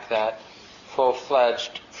attack, that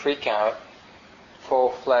full-fledged freak out,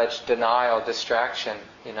 full-fledged denial, distraction,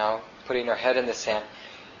 putting our head in the sand.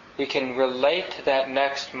 We can relate to that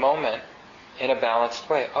next moment in a balanced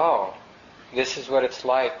way. Oh, this is what it's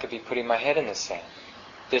like to be putting my head in the sand.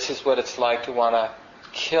 This is what it's like to want to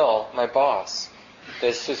kill my boss.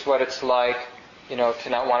 This is what it's like, to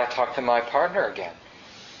not want to talk to my partner again.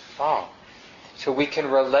 Oh. So we can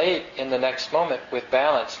relate in the next moment with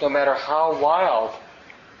balance, no matter how wild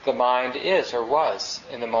the mind is or was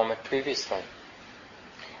in the moment previously.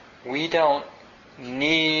 We don't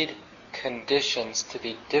need conditions to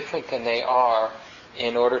be different than they are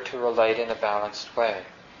in order to relate in a balanced way.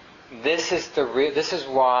 This is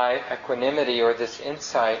why equanimity, or this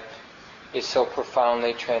insight, is so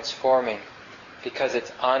profoundly transforming, because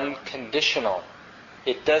it's unconditional.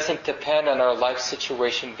 It doesn't depend on our life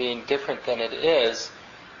situation being different than it is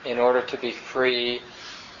in order to be free,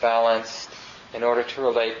 balanced, in order to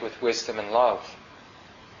relate with wisdom and love.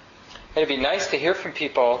 It'd be nice to hear from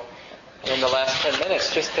people in the last 10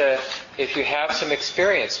 minutes, just if you have some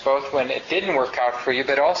experience, both when it didn't work out for you,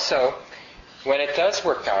 but also when it does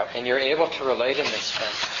work out and you're able to relate in this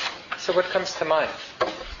way. So what comes to mind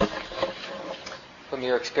from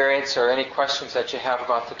your experience, or any questions that you have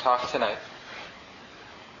about the talk tonight?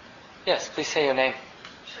 Yes, please say your name.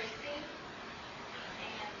 Tracy.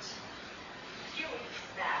 And a few weeks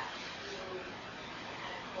back, you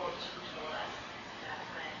had a quote you told us that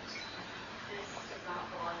went, "This does not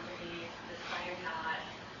belong to me, this I am not,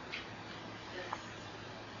 this,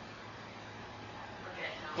 forget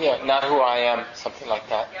now." Yeah, not who I am, something like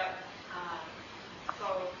that. Yep.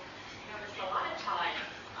 So, there's a lot of times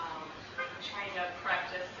I'm trying to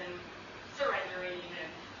practice and surrendering, and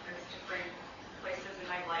there's different places in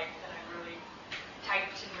my life that I'm really tight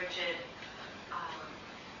and rigid.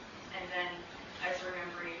 And then I was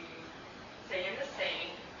remembering saying the same,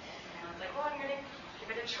 and I was like, well, I'm going to give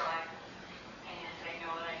it a try. And I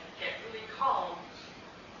know that I get really calm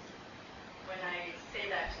when I say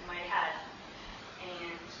that to my head.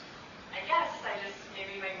 And I guess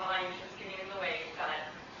maybe my mind was getting in the way, but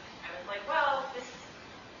I was like, well, this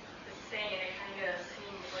saying, it kind of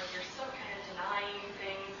seems like you're still kind of denying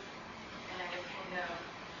things. And I was kind of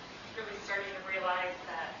really starting to realize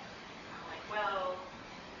that I'm like, well,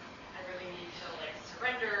 I really need to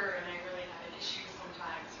surrender, and I really have an issue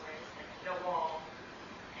sometimes where I just hit a wall,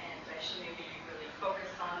 and I should maybe really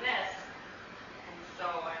focus on this. And so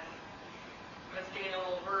I was getting a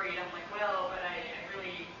little worried. I'm like, well, but I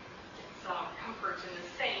really get some comfort in the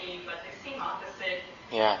saying, but they seem opposite,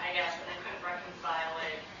 I guess, and I couldn't reconcile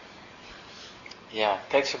it. Yeah,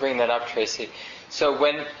 thanks for bringing that up, Tracy. So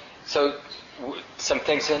some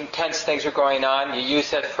things, intense things are going on. You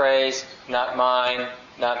use that phrase, not mine,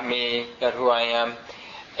 not me, not who I am.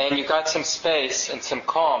 And you got some space and some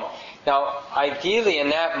calm. Now, ideally in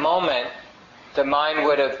that moment, the mind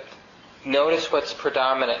would have noticed what's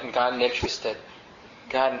predominant and gotten interested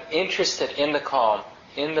in the calm,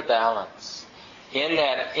 in the balance, in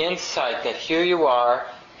that insight that here you are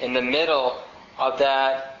in the middle of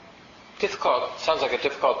that sounds like a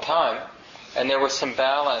difficult time, and there was some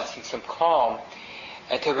balance and some calm,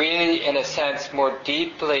 and to really, in a sense, more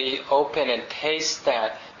deeply open and taste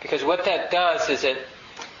that. Because what that does is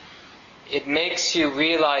it makes you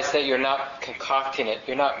realize that you're not concocting it,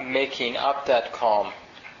 you're not making up that calm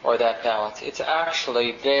or that balance. It's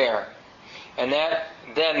actually there. And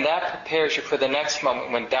then that prepares you for the next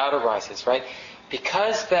moment when doubt arises, right?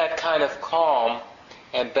 Because that kind of calm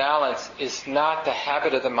and balance is not the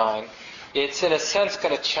habit of the mind, it's in a sense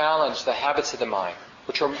going to challenge the habits of the mind,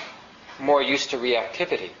 which are more used to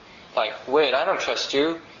reactivity. Like, wait, I don't trust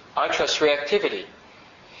you, I trust reactivity.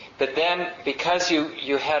 But then, because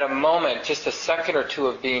you had a moment, just a second or two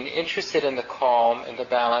of being interested in the calm and the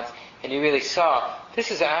balance, and you really saw, this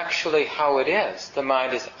is actually how it is. The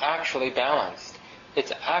mind is actually balanced.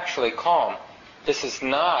 It's actually calm. This is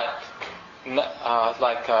not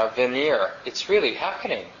like a veneer. It's really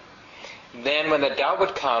happening. Then when the doubt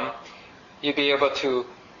would come, you'd be able to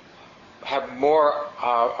have more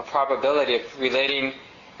a probability of relating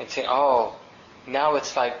and saying, oh, now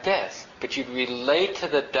it's like this. But you relate to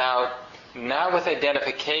the doubt not with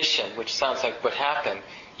identification, which sounds like what happened.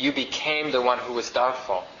 You became the one who was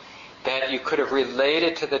doubtful. That you could have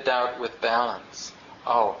related to the doubt with balance.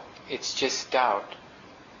 Oh, it's just doubt.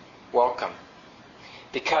 Welcome.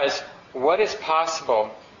 Because what is possible,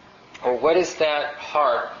 or what is that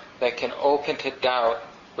heart that can open to doubt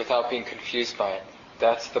without being confused by it?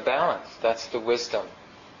 That's the balance. That's the wisdom.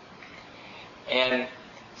 And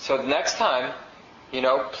so next time,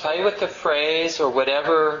 play with the phrase or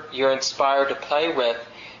whatever you're inspired to play with,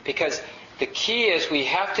 because the key is we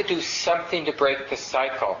have to do something to break the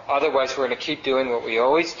cycle. Otherwise, we're going to keep doing what we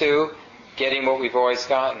always do, getting what we've always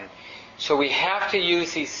gotten. So we have to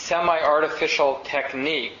use these semi-artificial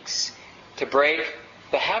techniques to break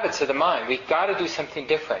the habits of the mind. We've got to do something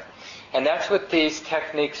different. And that's what these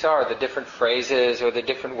techniques are, the different phrases or the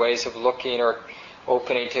different ways of looking or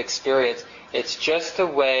opening to experience. It's just a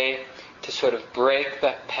way to sort of break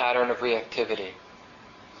that pattern of reactivity.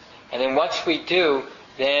 And then once we do,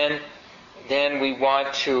 then we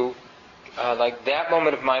want to, like that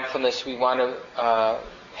moment of mindfulness, we want to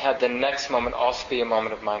have the next moment also be a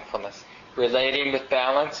moment of mindfulness. Relating with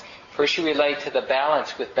balance. First you relate to the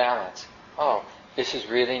balance with balance. Oh, this is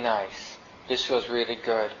really nice. This feels really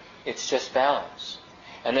good. It's just balance.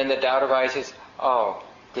 And then the doubt arises. Oh,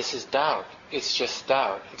 this is doubt. It's just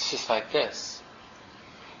doubt. It's just like this.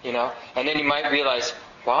 And then you might realize,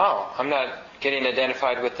 wow, I'm not getting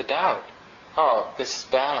identified with the doubt. Oh, this is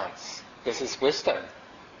balance. This is wisdom.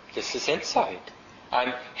 This is insight.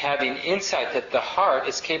 I'm having insight that the heart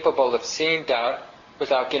is capable of seeing doubt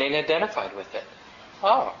without getting identified with it.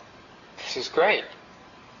 Oh, this is great.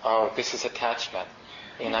 Oh, this is attachment.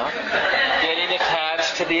 Getting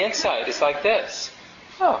attached to the insight is like this.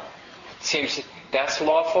 Oh, it seems that's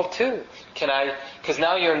lawful too. Because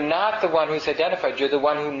now you're not the one who's identified, you're the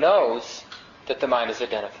one who knows that the mind is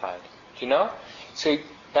identified. Do you know? So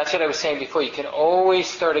that's what I was saying before. You can always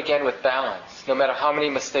start again with balance. No matter how many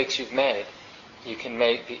mistakes you've made, you can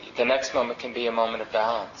make the next moment can be a moment of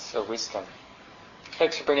balance or wisdom.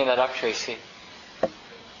 Thanks for bringing that up, Tracy.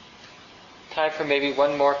 Time for maybe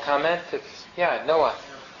one more comment? Yeah, Noah.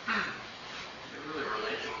 It really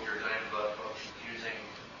relates to what you were talking about confusing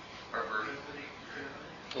our version of the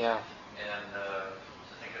Trinity. Yeah. And I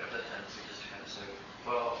think I have that tendency just to kind of say,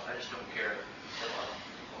 well, I just don't care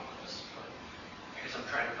about this. But I guess I'm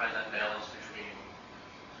trying to find that balance between,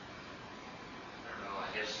 I don't know, I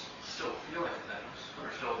guess still feeling things,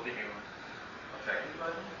 or still being affected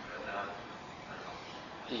by them, but not, I don't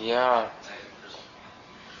know. Yeah.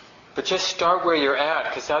 But just start where you're at,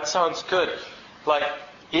 because that sounds good. Like,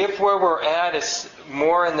 if where we're at is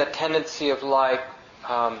more in the tendency of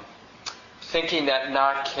thinking that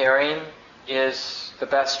not caring is the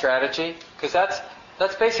best strategy, because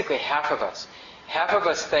that's basically half of us. Half of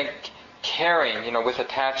us think caring, with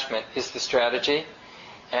attachment is the strategy,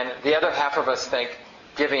 and the other half of us think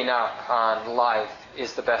giving up on life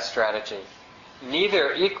is the best strategy.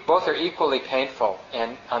 Both are equally painful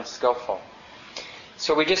and unskillful.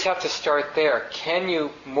 So we just have to start there. Can you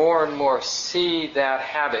more and more see that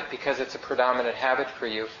habit, because it's a predominant habit for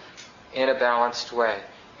you, in a balanced way,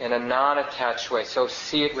 in a non-attached way? So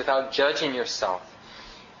see it without judging yourself.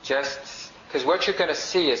 Just because what you're going to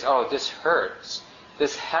see is, oh, this hurts.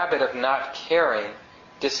 This habit of not caring,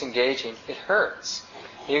 disengaging, it hurts.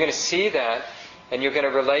 You're going to see that, and you're going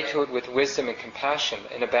to relate to it with wisdom and compassion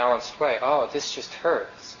in a balanced way. Oh, this just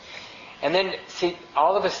hurts. And then, see,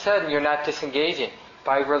 all of a sudden you're not disengaging.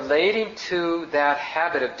 By relating to that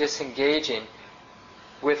habit of disengaging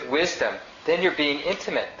with wisdom, then you're being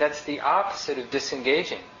intimate. That's the opposite of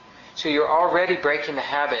disengaging. So you're already breaking the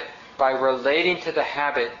habit by relating to the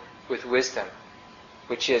habit with wisdom,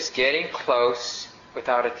 which is getting close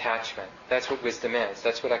without attachment. That's what wisdom is.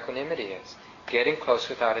 That's what equanimity is. Getting close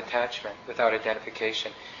without attachment, without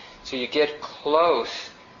identification. So you get close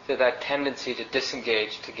to that tendency to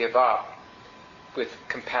disengage, to give up, with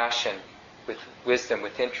compassion, with wisdom,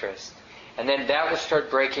 with interest. And then that will start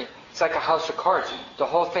breaking. It's like a house of cards. The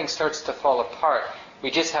whole thing starts to fall apart. We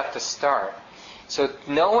just have to start. So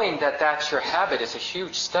knowing that that's your habit is a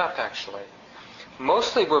huge step, actually.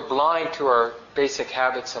 Mostly we're blind to our basic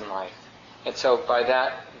habits in life. And so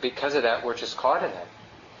because of that, we're just caught in it.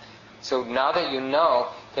 So now that you know,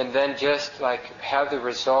 then just have the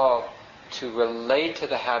resolve to relate to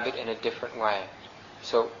the habit in a different way.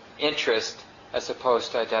 So interest as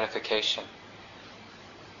opposed to identification.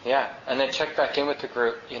 Yeah, and then check back in with the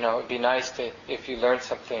group. It'd be nice to, if you learn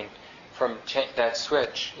something from that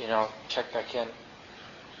switch, check back in.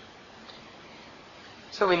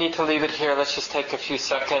 So we need to leave it here. Let's just take a few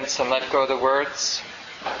seconds and let go of the words.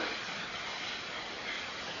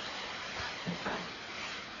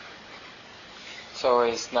 It's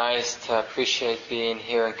always nice to appreciate being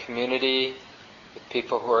here in community with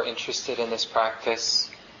people who are interested in this practice.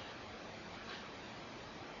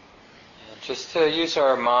 And just to use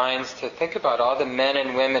our minds to think about all the men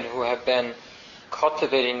and women who have been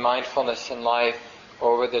cultivating mindfulness in life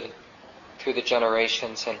through the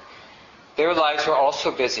generations, and their lives were also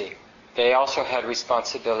busy. They also had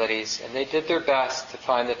responsibilities, and they did their best to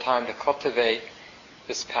find the time to cultivate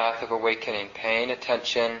this path of awakening, paying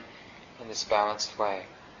attention in this balanced way.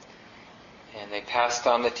 And they passed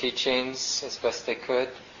on the teachings as best they could,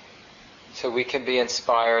 so we can be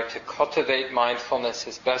inspired to cultivate mindfulness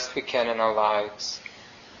as best we can in our lives,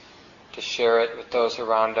 to share it with those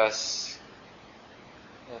around us,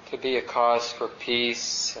 to be a cause for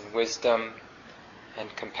peace and wisdom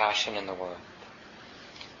and compassion in the world.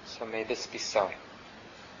 So may this be so.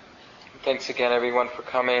 Thanks again, everyone, for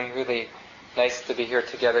coming. Really nice to be here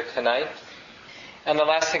together tonight. And the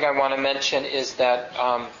last thing I want to mention is that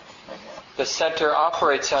the center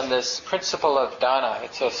operates on this principle of dana.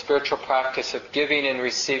 It's a spiritual practice of giving and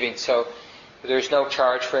receiving. So there's no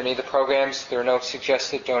charge for any of the programs. There are no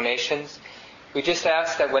suggested donations. We just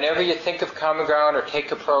ask that whenever you think of Common Ground or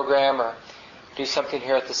take a program or do something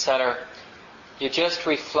here at the center, you just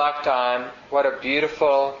reflect on what a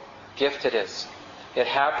beautiful gift it is. It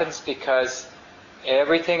happens because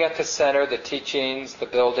everything at the center, the teachings, the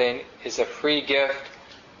building, is a free gift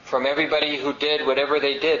from everybody who did whatever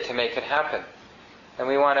they did to make it happen. And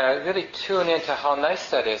we want to really tune into how nice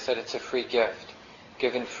that is, that it's a free gift,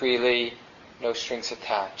 given freely, no strings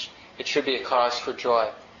attached. It should be a cause for joy,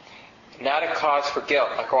 not a cause for guilt,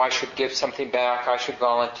 like, oh, I should give something back, I should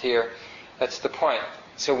volunteer. That's the point.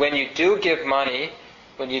 So when you do give money,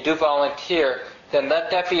 when you do volunteer, then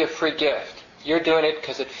let that be a free gift. You're doing it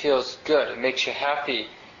because it feels good. It makes you happy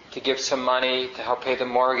to give some money to help pay the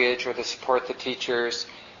mortgage or to support the teachers,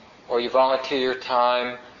 or you volunteer your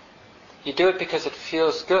time. You do it because it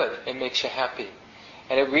feels good. It makes you happy.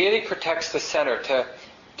 And it really protects the center to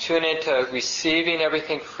tune into receiving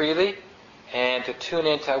everything freely and to tune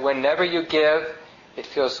into whenever you give, it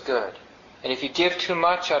feels good. And if you give too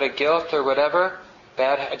much out of guilt or whatever,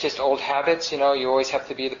 just old habits, you always have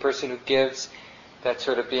to be the person who gives, that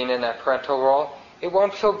sort of being in that parental role, it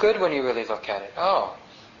won't feel good when you really look at it. Oh,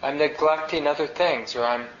 I'm neglecting other things, or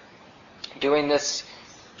I'm doing this,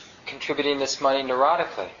 contributing this money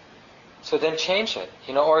neurotically. So then change it,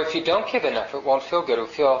 or if you don't give enough, it won't feel good. It'll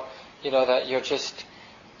feel, that you're just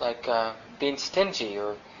like being stingy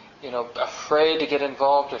or, afraid to get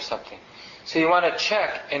involved or something. So you want to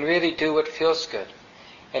check and really do what feels good.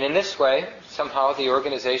 And in this way, somehow the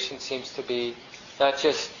organization seems to be not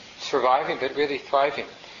just surviving, but really thriving.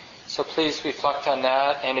 So please reflect on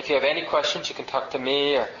that. And if you have any questions, you can talk to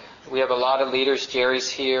me. Or we have a lot of leaders. Jerry's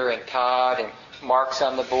here, and Todd, and Mark's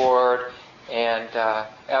on the board, and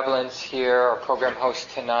Evelyn's here, our program host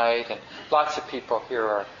tonight, and lots of people here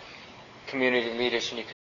are community leaders. And you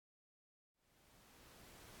can.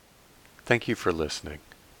 Thank you for listening.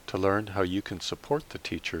 To learn how you can support the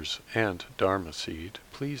teachers and Dharma Seed,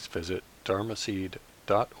 please visit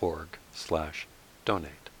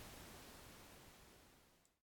dharmaseed.org/donate.